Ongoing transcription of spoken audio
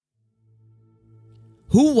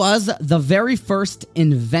Who was the very first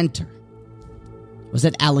inventor? Was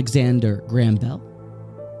it Alexander Graham Bell?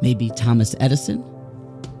 Maybe Thomas Edison?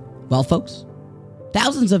 Well, folks,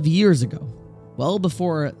 thousands of years ago, well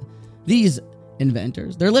before these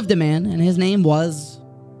inventors, there lived a man, and his name was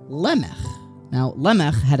Lamech. Now,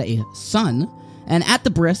 Lamech had a son, and at the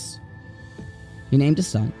bris, he named his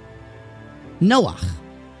son Noach.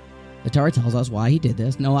 The Torah tells us why he did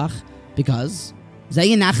this. Noach, because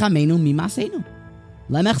Zayinachamenu mimasenu.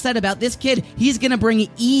 Lamech said about this kid, he's going to bring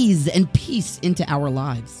ease and peace into our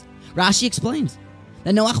lives. Rashi explains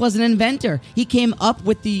that Noach was an inventor. He came up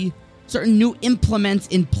with the certain new implements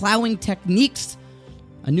in plowing techniques,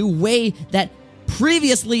 a new way that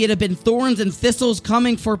previously it had been thorns and thistles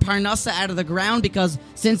coming for Parnassa out of the ground, because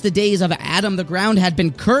since the days of Adam, the ground had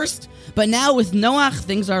been cursed. But now with Noach,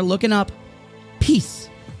 things are looking up. Peace.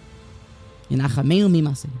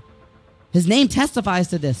 His name testifies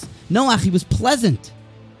to this. Noach, he was pleasant.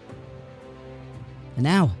 And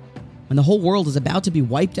now, when the whole world is about to be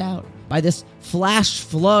wiped out by this flash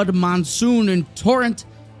flood, monsoon, and torrent,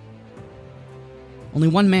 only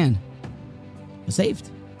one man was saved.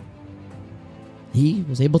 He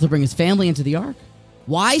was able to bring his family into the ark.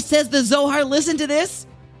 Why, says the Zohar? Listen to this.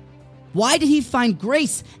 Why did he find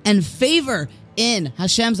grace and favor in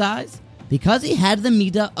Hashem's eyes? Because he had the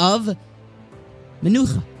midah of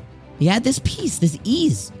menucha. He had this peace, this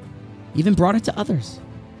ease. He even brought it to others.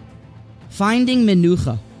 Finding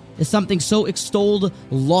menucha is something so extolled,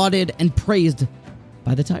 lauded, and praised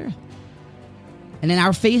by the Torah. And in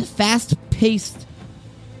our fast-paced,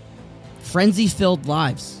 frenzy-filled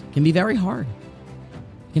lives, it can be very hard.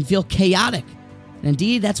 It can feel chaotic. And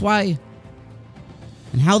indeed, that's why,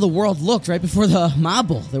 and how the world looked right before the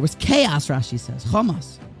Mabul. There was chaos, Rashi says,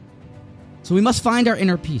 Hamas. So we must find our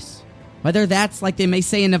inner peace. Whether that's, like they may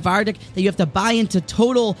say in Navardik, that you have to buy into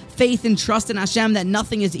total faith and trust in Hashem, that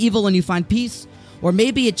nothing is evil and you find peace. Or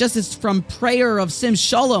maybe it just is from prayer of Sim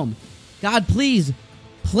Shalom. God, please,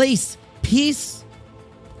 place peace.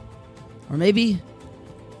 Or maybe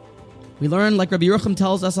we learn, like Rabbi Yerucham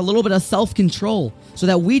tells us, a little bit of self-control so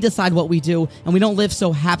that we decide what we do and we don't live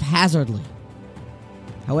so haphazardly.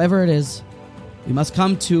 However it is, we must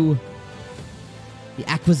come to the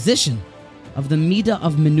acquisition of the midah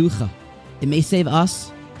of menucha. It may save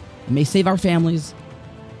us. It may save our families.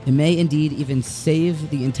 It may indeed even save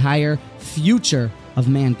the entire future of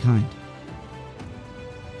mankind.